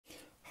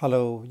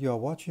Hello, you are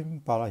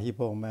watching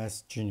Balahippo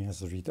Math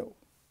Genius Riddle.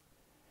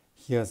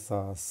 Here's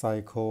a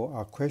cycle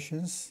of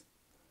questions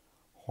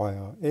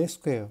where a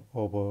squared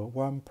over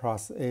 1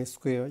 plus a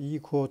squared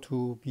equal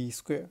to b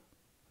squared.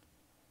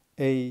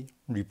 A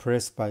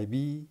replaced by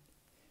b,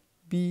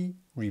 b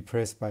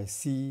replaced by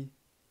c,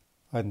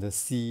 and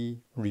c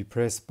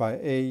replaced by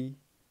a.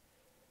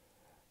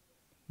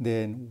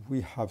 Then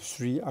we have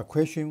three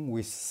equations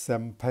with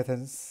same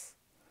patterns.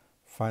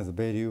 Find the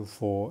value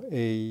for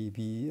a,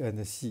 b,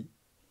 and c.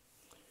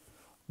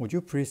 Would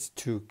you please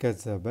to get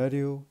the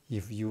value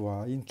if you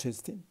are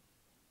interested?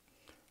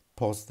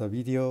 Pause the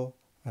video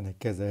and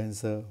get the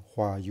answer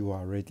while you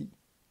are ready.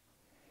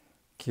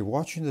 Keep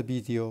watching the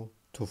video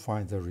to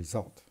find the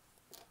result.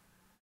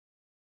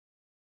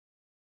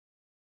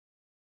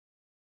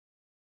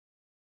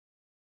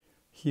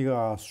 Here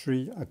are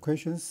three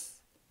equations.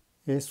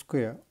 A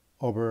squared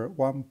over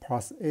 1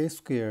 plus a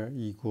squared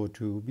equal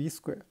to b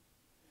squared.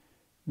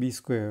 B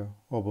squared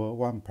over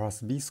 1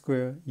 plus b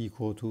squared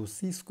equal to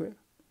c squared.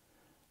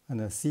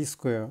 And c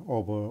squared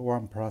over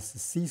 1 plus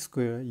c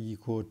squared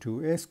equal to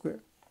a squared.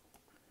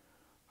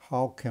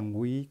 How can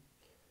we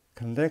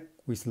connect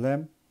with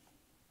them?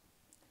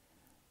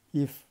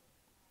 If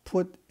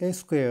put a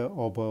squared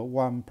over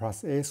 1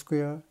 plus a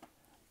squared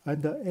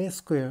and a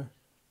squared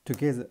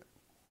together,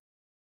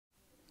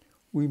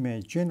 we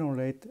may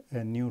generate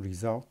a new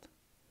result.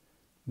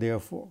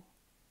 Therefore,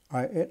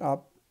 I add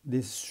up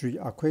these three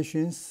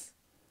equations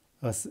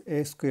as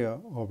a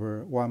squared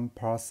over 1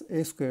 plus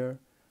a squared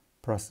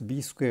plus b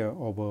squared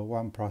over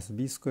 1 plus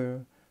b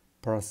squared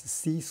plus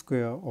c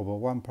squared over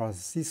 1 plus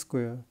c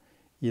squared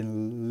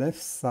in left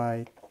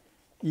side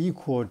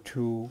equal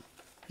to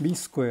b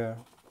squared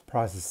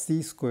plus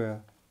c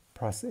squared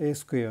plus a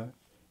squared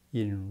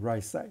in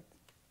right side.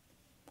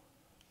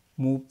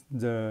 Move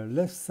the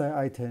left side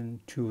item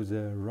to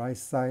the right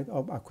side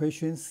of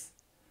equations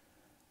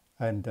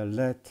and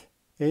let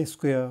a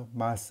squared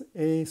minus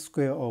a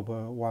squared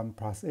over 1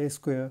 plus a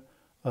squared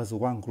as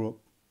one group,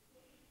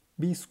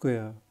 b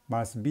squared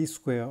minus b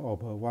squared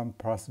over 1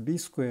 plus b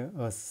squared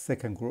as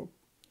second group,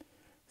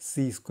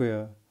 c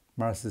squared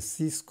minus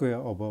c squared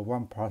over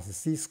 1 plus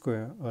c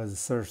squared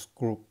as third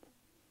group.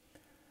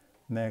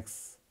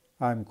 Next,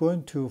 I'm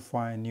going to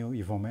find new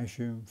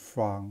information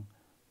from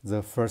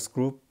the first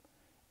group,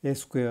 a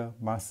squared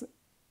minus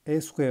a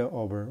squared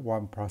over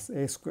 1 plus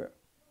a squared.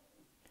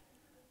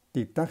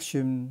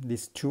 Deduction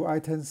these two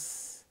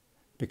items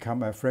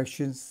become a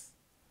fractions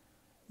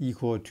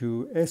equal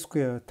to a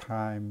squared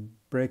times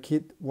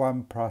bracket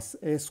 1 plus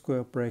a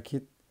squared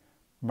bracket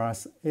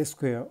minus a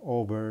squared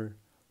over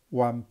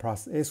 1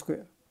 plus a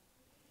squared.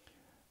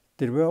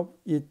 Develop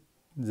it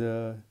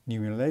the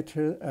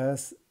numerator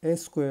as a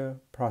squared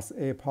plus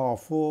a power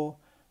 4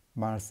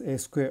 minus a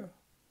squared.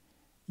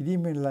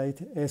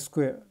 Eliminate a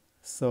squared,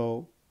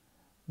 so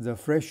the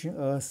fraction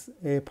as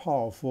a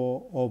power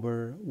 4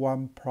 over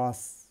 1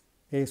 plus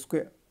a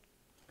squared.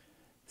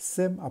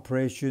 Same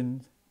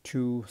operation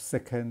to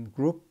second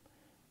group,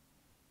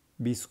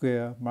 b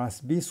squared minus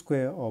b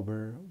squared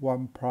over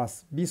 1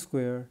 plus b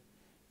squared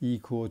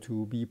equal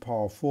to b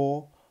power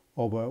 4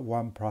 over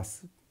 1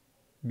 plus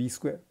b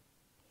squared.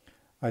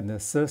 And the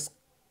third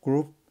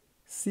group,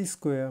 c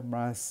squared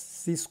minus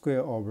c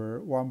squared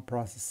over 1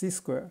 plus c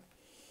squared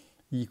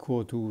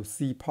equal to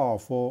c power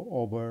 4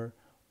 over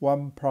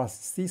 1 plus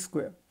c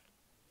squared.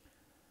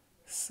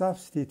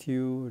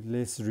 Substitute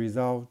this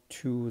result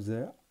to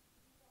the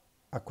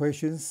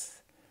equations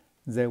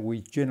that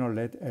we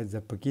generate at the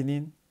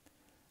beginning.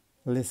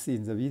 List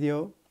in the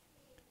video.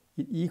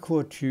 It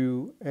equal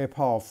to a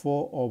power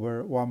 4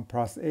 over 1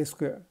 plus a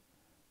squared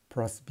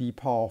plus b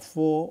power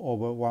 4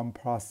 over 1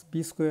 plus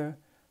b squared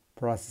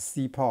plus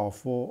c power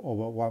 4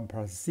 over 1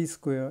 plus c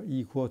squared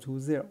equal to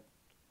 0.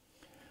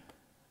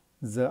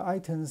 The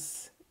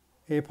items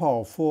a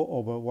power 4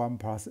 over 1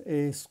 plus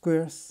a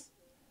squares,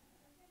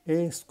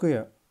 a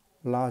squared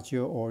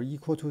larger or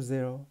equal to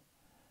 0,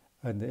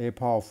 and a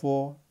power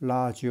 4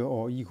 larger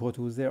or equal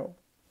to 0.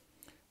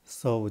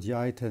 So the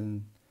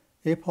item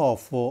a power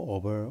 4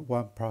 over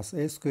 1 plus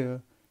a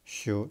squared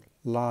should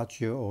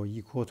larger or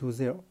equal to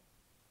 0.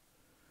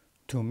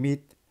 To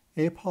meet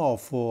a power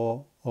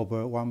 4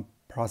 over 1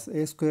 plus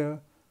a squared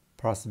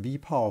plus b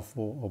power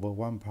 4 over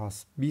 1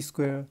 plus b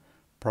squared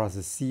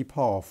plus c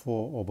power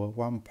 4 over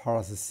 1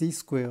 plus c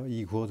squared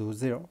equal to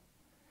 0,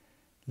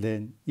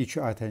 then each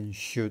item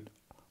should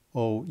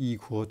all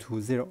equal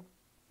to 0.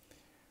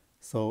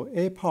 So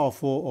a power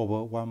 4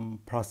 over 1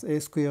 plus a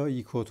squared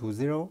equal to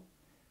 0,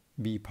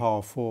 b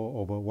power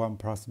 4 over 1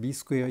 plus b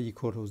squared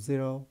equal to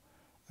 0,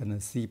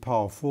 and c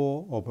power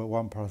 4 over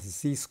 1 plus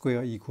c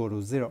squared equal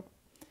to 0.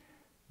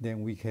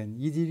 Then we can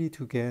easily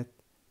to get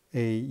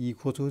a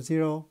equal to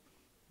 0,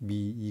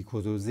 b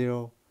equal to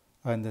 0,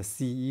 and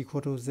c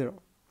equal to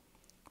 0.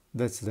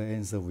 That's the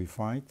answer we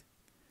find.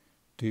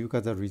 Do you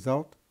get the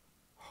result?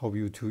 Hope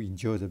you to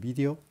enjoy the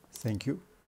video. Thank you.